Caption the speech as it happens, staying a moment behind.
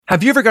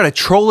Have you ever got a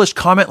trollish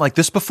comment like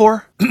this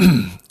before?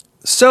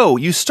 So,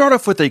 you start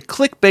off with a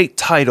clickbait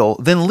title,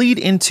 then lead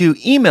into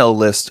email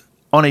list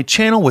on a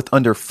channel with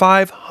under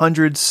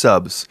 500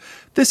 subs.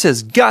 This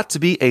has got to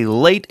be a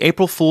late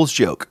April Fool's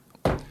joke.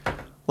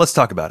 Let's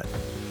talk about it.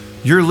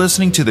 You're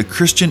listening to the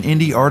Christian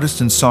Indie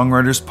Artists and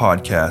Songwriters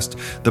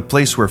Podcast, the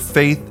place where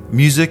faith,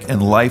 music,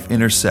 and life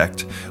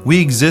intersect. We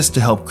exist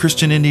to help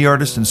Christian indie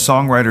artists and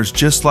songwriters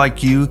just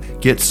like you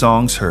get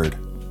songs heard.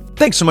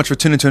 Thanks so much for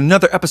tuning to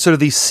another episode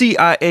of the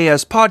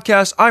CIAS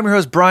Podcast. I'm your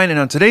host, Brian, and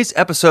on today's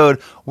episode,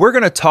 we're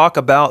going to talk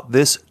about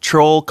this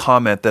troll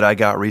comment that I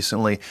got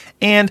recently.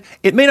 And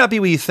it may not be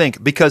what you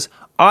think, because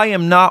I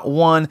am not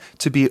one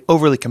to be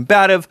overly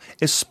combative,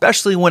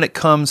 especially when it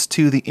comes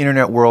to the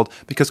internet world,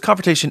 because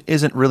confrontation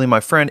isn't really my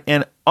friend.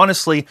 And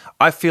honestly,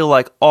 I feel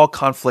like all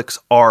conflicts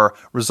are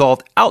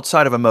resolved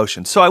outside of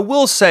emotion. So I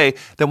will say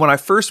that when I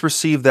first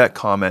received that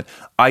comment,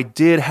 I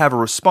did have a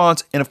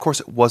response, and of course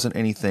it wasn't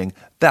anything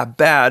that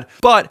bad,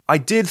 but I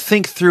did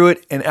think through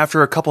it, and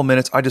after a couple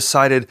minutes, I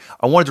decided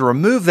I wanted to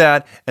remove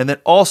that, and then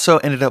also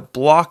ended up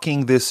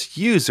blocking this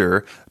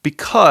user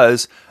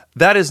because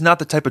that is not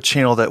the type of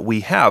channel that we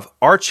have.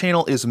 Our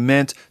channel is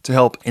meant to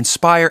help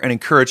inspire and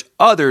encourage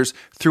others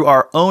through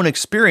our own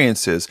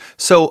experiences.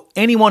 So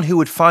anyone who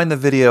would find the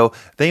video,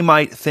 they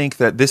might think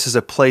that this is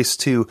a place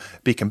to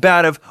be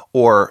combative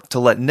or to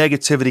let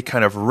negativity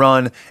kind of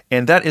run,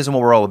 and that isn't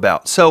what we're all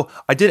about. So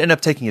I did end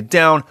up taking it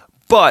down,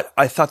 but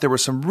I thought there were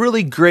some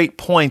really great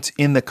points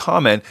in the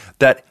comment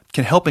that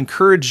can help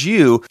encourage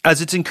you,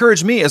 as it's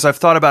encouraged me as I've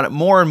thought about it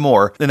more and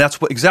more, and that's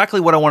exactly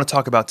what I want to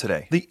talk about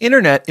today. The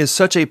internet is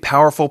such a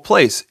powerful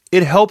place.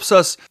 It helps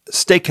us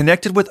stay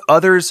connected with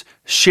others,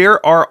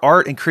 share our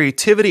art and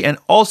creativity, and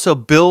also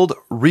build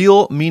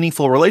real,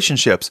 meaningful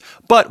relationships.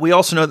 But we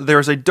also know that there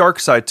is a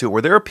dark side to it,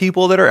 where there are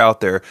people that are out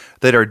there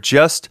that are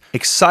just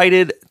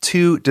excited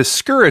to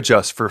discourage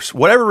us for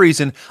whatever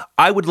reason.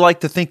 I would like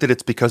to think that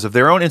it's because of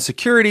their own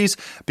insecurities,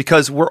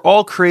 because we're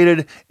all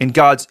created in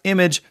God's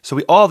image, so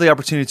we all have the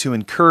opportunity to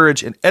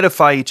encourage and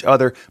edify each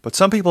other. But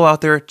some people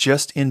out there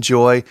just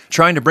enjoy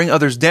trying to bring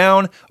others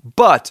down,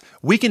 but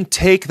we can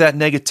take that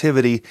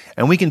negativity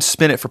and we can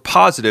spin it for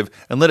positive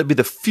and let it be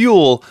the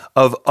fuel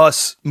of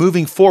us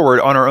moving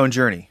forward on our own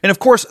journey. And of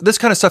course, this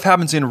kind of stuff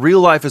happens in real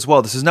life as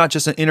well. This is not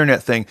just an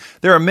internet thing.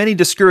 There are many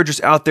discouragers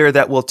out there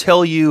that will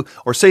tell you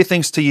or say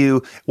things to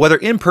you, whether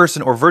in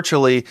person or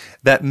virtually,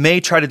 that may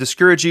try to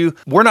discourage you.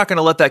 We're not going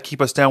to let that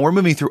keep us down. We're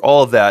moving through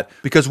all of that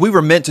because we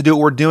were meant to do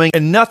what we're doing,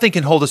 and nothing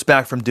can hold us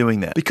back from doing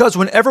that. Because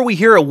whenever we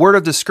hear a word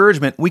of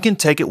discouragement, we can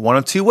take it one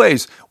of two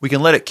ways. We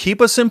can let it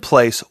keep us in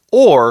place,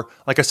 or,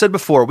 like I said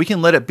before, we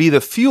can let it be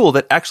the fuel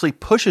that actually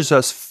pushes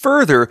us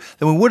further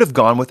than we would have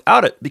gone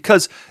without it.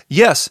 Because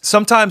yes,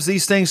 sometimes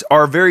these things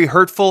are very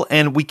hurtful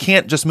and we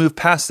can't just move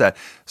past that.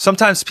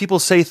 Sometimes people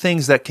say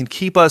things that can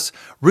keep us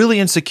really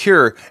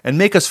insecure and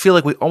make us feel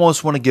like we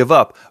almost want to give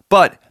up.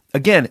 But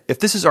again, if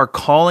this is our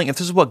calling, if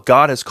this is what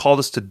God has called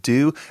us to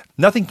do,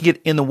 nothing can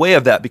get in the way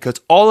of that, because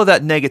all of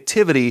that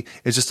negativity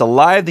is just a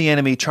lie of the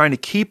enemy trying to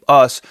keep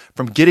us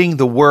from getting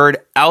the word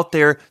out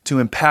there to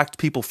impact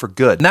people for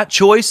good. And that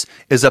choice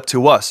is up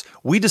to us.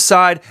 We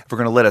decide if we're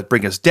going to let it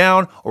bring us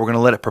down or we're going to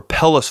let it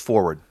propel us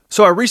forward.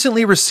 So I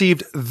recently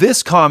received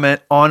this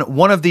comment on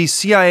one of these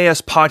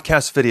CIAS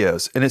podcast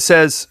videos, and it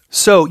says,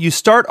 so you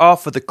start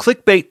off with a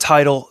clickbait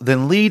title,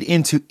 then lead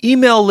into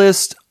email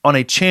list on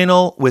a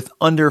channel with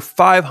under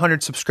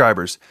 500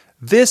 subscribers.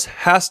 This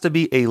has to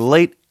be a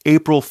late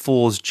April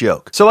Fool's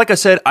joke. So like I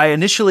said, I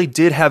initially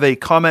did have a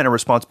comment and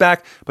response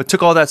back, but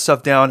took all that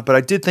stuff down. But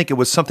I did think it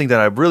was something that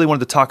I really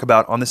wanted to talk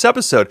about on this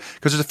episode,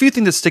 because there's a few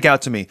things that stick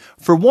out to me.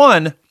 For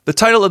one, the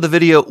title of the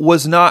video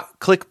was not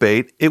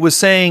clickbait. It was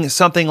saying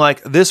something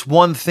like, this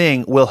one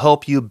thing will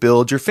help you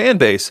build your fan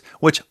base,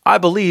 which I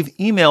believe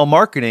email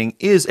marketing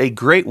is a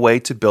great way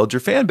to build your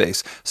fan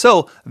base.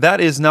 So that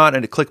is not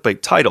a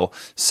clickbait title.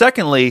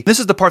 Secondly, this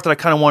is the part that I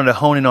kind of wanted to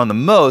hone in on the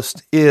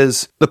most,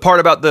 is the part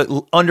about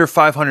the under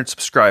 500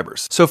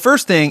 subscribers. So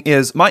first thing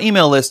is, my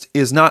email list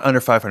is not under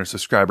 500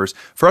 subscribers.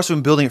 For us, we've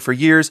been building it for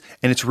years,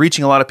 and it's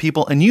reaching a lot of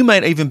people, and you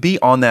might even be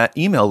on that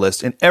email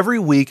list. And every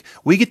week,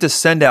 we get to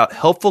send out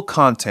helpful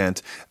content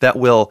that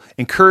will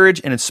encourage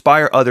and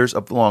inspire others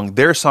along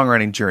their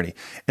songwriting journey.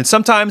 And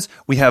sometimes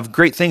we have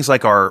great things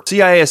like our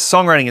CIAS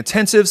songwriting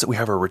intensives, we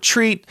have our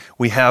retreat,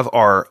 we have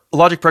our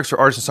Logic Products for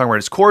Artists and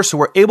Songwriters course, so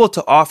we're able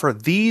to offer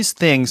these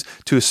things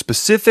to a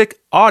specific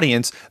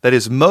audience that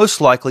is most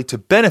likely to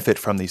benefit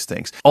from these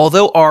things.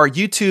 Although our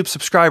YouTube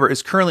subscriber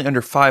is currently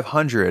under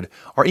 500,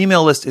 our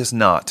email list is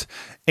not.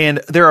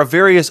 And there are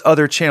various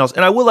other channels.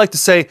 And I would like to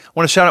say, I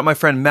want to shout out my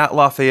friend Matt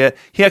Lafayette.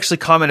 He actually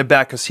commented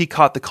back because he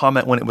caught the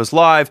comment when it was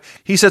live.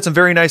 He said some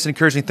very nice and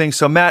encouraging things.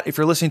 So Matt, if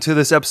you're listening to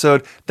this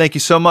episode, thank you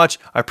so much.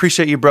 I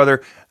appreciate you,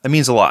 brother. That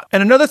means a lot.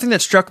 And another thing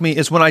that struck me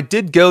is when I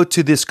did go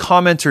to this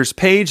commenters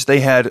page, they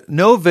had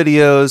no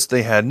videos,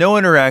 they had no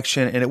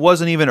interaction, and it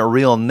wasn't even a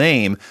real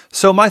name.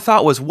 So my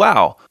thought was,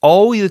 wow,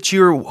 all that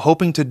you're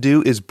hoping to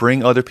do is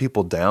bring other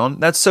people down?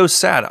 That's so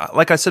sad.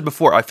 Like I said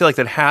before, I feel like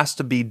that has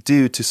to be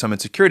due to some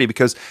insecurity,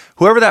 because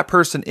whoever that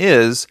person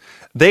is,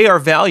 They are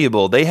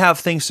valuable. They have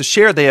things to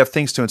share. They have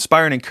things to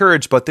inspire and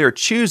encourage, but they're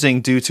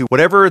choosing, due to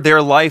whatever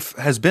their life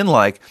has been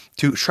like,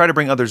 to try to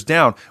bring others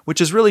down,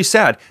 which is really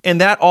sad. And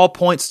that all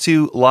points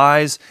to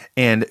lies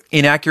and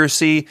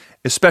inaccuracy,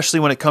 especially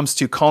when it comes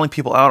to calling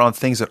people out on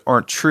things that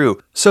aren't true.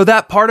 So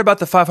that part about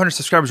the 500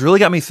 subscribers really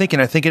got me thinking.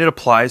 I think it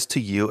applies to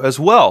you as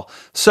well.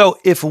 So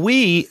if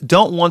we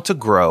don't want to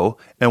grow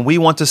and we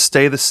want to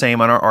stay the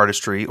same on our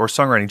artistry or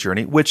songwriting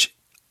journey, which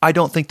I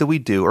don't think that we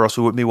do, or else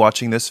we wouldn't be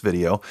watching this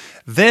video,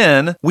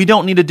 then we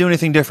don't need to do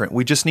anything different.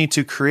 We just need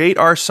to create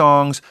our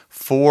songs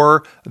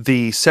for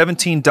the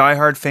 17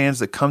 diehard fans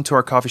that come to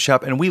our coffee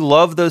shop, and we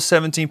love those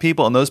 17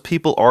 people, and those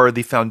people are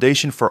the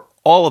foundation for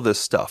all of this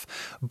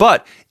stuff.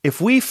 But if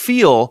we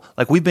feel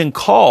like we've been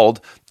called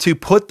to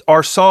put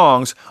our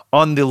songs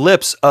on the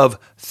lips of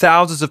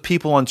thousands of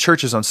people on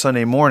churches on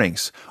Sunday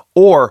mornings,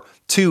 or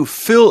to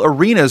fill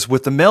arenas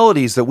with the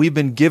melodies that we've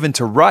been given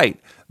to write,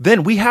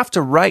 then we have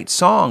to write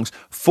songs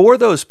for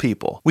those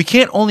people. We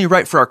can't only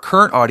write for our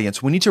current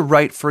audience. We need to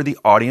write for the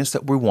audience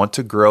that we want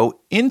to grow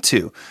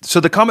into. So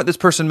the comment this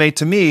person made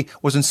to me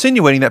was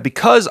insinuating that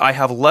because I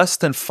have less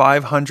than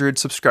 500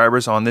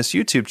 subscribers on this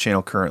YouTube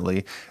channel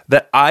currently,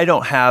 that I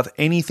don't have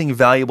anything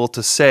valuable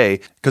to say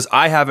because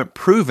I haven't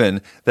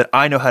proven that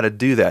I know how to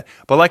do that.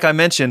 But like I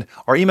mentioned,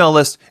 our email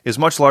list is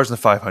much larger than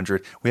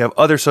 500. We have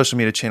other social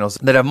media channels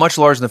that have much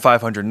larger than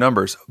 500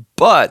 numbers.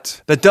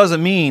 But that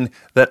doesn't mean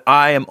that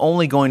I am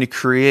only going to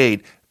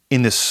create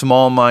in this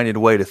small-minded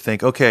way to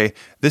think, okay,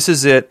 this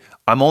is it.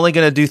 I'm only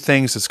going to do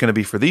things that's going to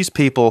be for these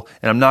people,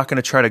 and I'm not going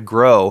to try to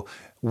grow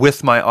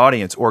with my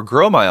audience or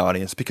grow my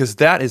audience, because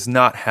that is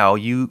not how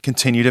you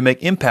continue to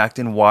make impact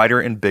in wider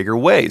and bigger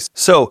ways.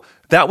 So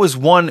that was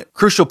one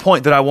crucial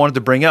point that I wanted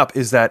to bring up,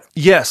 is that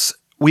yes,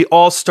 we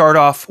all start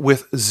off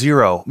with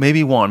zero,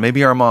 maybe one,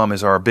 maybe our mom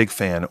is our big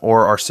fan,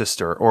 or our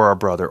sister, or our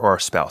brother, or our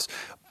spouse.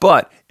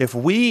 But if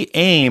we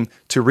aim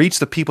to reach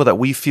the people that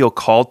we feel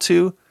called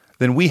to,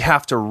 then we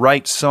have to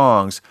write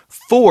songs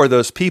for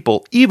those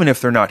people, even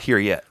if they're not here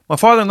yet. My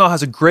father-in-law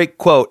has a great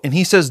quote, and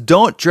he says,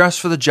 "Don't dress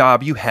for the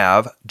job you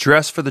have,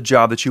 dress for the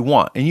job that you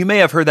want." And you may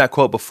have heard that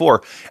quote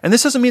before. And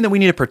this doesn't mean that we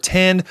need to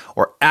pretend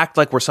or act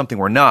like we're something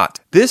we're not.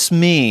 This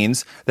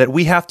means that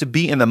we have to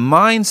be in the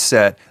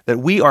mindset that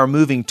we are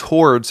moving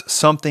towards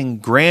something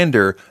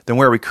grander than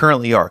where we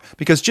currently are.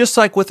 Because just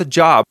like with a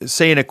job,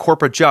 say in a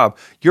corporate job,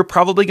 you're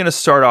probably going to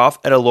start off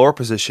at a lower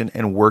position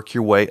and work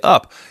your way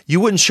up. You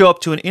wouldn't show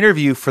up to an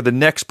interview for the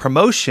next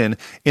promotion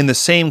in the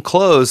same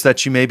clothes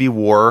that you maybe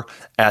wore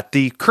at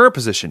the current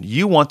position.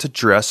 You want to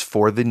dress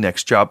for the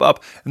next job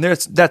up. And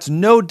that's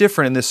no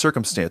different in this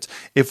circumstance.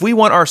 If we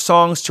want our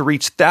songs to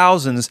reach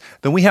thousands,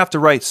 then we have to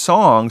write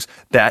songs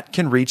that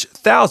can reach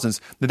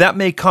thousands. Now, that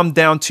may come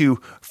down to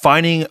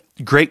finding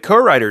great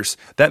co-writers.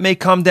 That may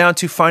come down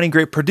to finding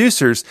great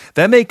producers.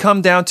 That may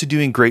come down to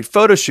doing great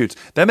photo shoots.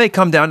 That may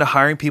come down to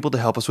hiring people to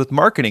help us with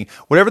marketing.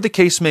 Whatever the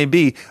case may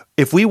be,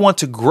 if we want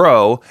to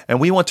grow and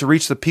we want to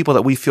reach the people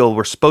that we feel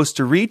we're supposed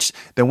to reach,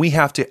 then we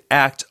have to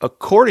act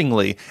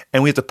accordingly,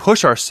 and we have to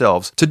push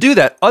ourselves to do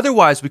that.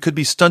 Otherwise, we could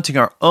be stunting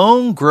our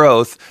own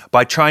growth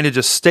by trying to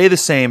just stay the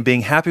same,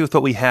 being happy with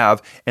what we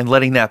have, and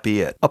letting that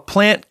be it. A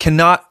plant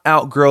cannot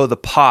outgrow the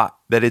pot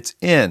that it's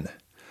in.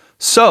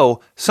 So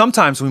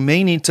sometimes we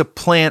may need to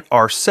plant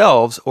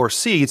ourselves or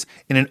seeds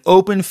in an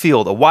open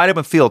field, a wide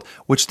open field,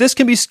 which this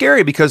can be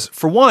scary because,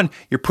 for one,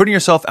 you're putting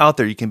yourself out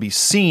there. You can be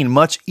seen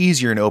much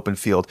easier in an open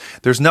field.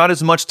 There's not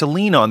as much to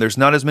lean on. There's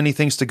not as many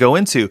things to go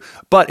into.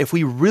 But if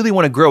we really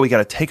want to grow, we got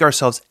to take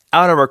ourselves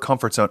out of our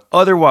comfort zone.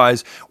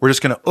 Otherwise, we're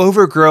just going to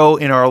overgrow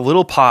in our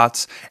little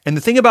pots. And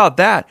the thing about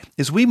that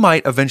is we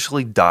might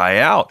eventually die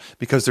out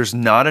because there's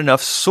not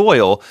enough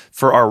soil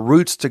for our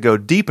roots to go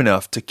deep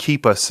enough to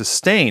keep us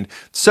sustained.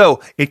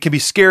 So it can be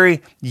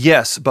scary,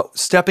 yes, but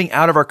stepping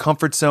out of our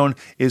comfort zone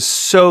is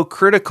so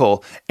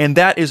critical. And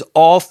that is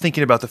all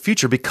thinking about the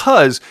future,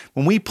 because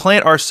when we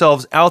plant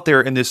ourselves out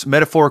there in this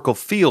metaphorical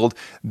field,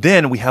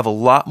 then we have a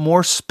lot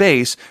more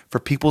space for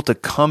people to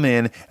come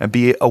in and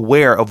be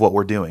aware of what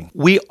we're doing.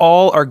 We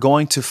all are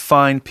going to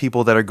find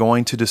people that are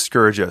going to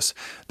discourage us.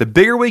 The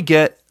bigger we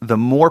get, the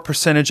more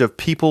percentage of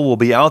people will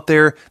be out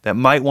there that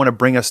might want to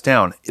bring us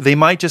down. They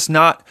might just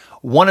not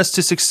want us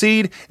to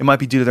succeed. It might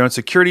be due to their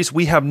insecurities.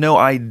 We have no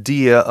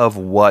idea of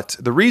what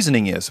the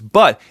reasoning is,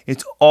 but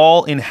it's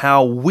all in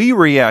how we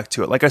react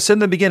to it. Like I said in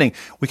the beginning,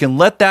 we can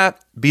let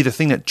that be the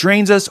thing that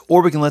drains us,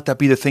 or we can let that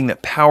be the thing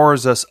that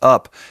powers us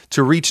up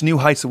to reach new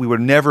heights that we would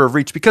never have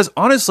reached. Because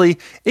honestly,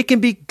 it can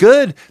be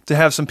good to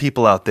have some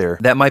people out there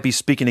that might be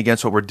speaking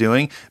against what we're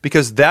doing,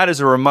 because that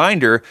is a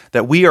reminder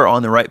that we are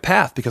on the right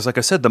path. Because like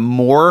I said, the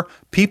more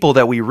people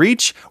that we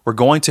reach, we're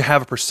going to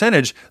have a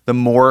percentage, the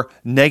more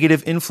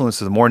negative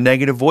influences, the more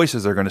negative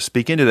voices that are going to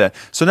speak into that.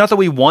 So not that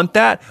we want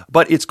that,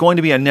 but it's going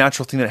to be a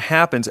natural thing that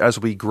happens as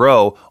we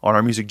grow on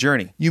our music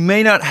journey. You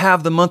may not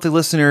have the monthly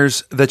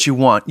listeners that you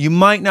want. You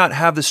might not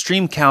have the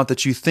stream count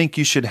that you think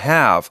you should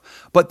have,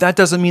 but that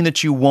doesn't mean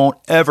that you won't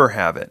ever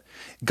have it.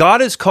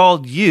 God has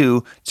called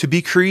you to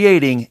be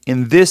creating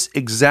in this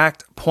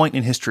exact point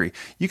in history.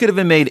 You could have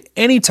been made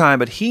any time,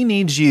 but He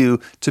needs you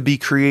to be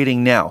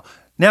creating now.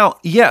 Now,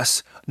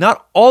 yes,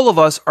 not all of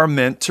us are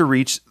meant to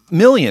reach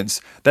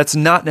millions. That's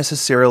not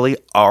necessarily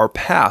our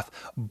path,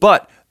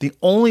 but the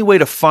only way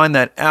to find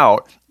that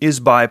out is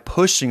by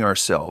pushing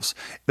ourselves.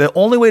 The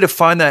only way to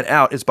find that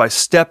out is by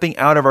stepping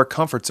out of our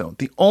comfort zone.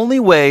 The only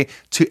way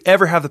to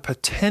ever have the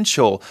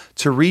potential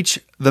to reach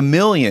the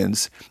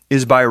millions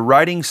is by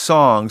writing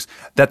songs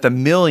that the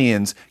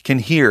millions can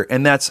hear.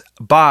 And that's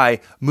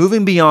by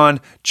moving beyond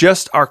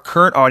just our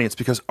current audience,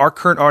 because our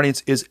current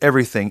audience is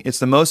everything. It's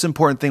the most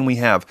important thing we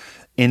have.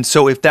 And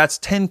so if that's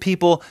 10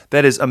 people,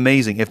 that is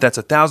amazing. If that's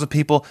 1,000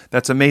 people,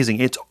 that's amazing.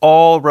 It's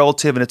all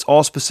relative and it's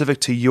all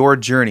specific to your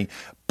journey.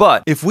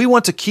 But if we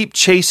want to keep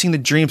chasing the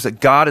dreams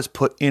that God has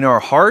put in our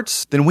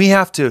hearts, then we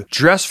have to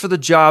dress for the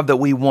job that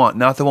we want,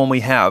 not the one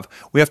we have.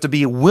 We have to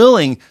be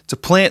willing to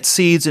plant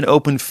seeds in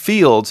open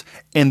fields,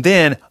 and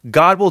then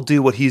God will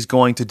do what He's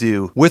going to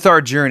do with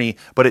our journey.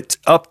 But it's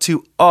up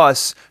to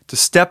us to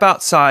step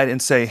outside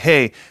and say,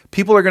 hey,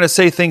 people are going to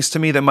say things to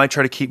me that might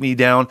try to keep me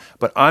down,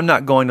 but I'm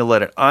not going to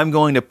let it. I'm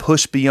going to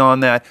push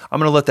beyond that. I'm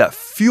going to let that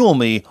fuel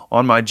me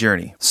on my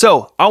journey.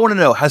 So I want to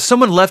know, has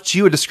someone left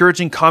you a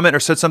discouraging comment or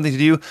said something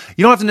to you?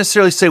 You don't have to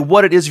necessarily say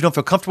what it is if you don't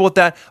feel comfortable with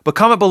that, but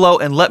comment below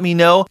and let me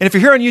know. And if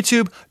you're here on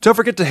YouTube, don't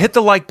forget to hit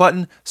the like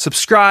button,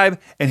 subscribe,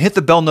 and hit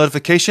the bell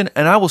notification.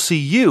 And I will see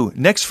you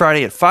next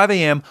Friday at 5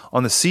 a.m.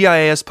 on the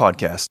CIAS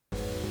podcast.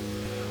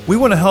 We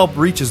want to help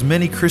reach as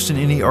many Christian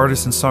indie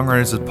artists and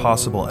songwriters as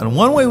possible, and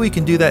one way we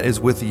can do that is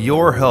with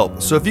your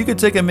help. So if you could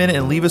take a minute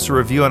and leave us a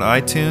review on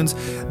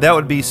iTunes, that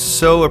would be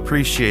so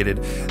appreciated.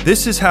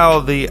 This is how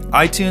the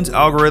iTunes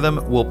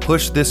algorithm will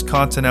push this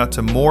content out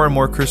to more and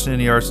more Christian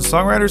indie artists and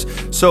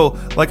songwriters. So,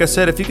 like I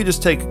said, if you could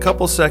just take a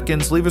couple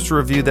seconds, leave us a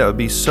review, that would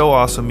be so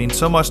awesome, means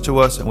so much to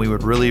us, and we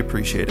would really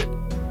appreciate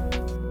it.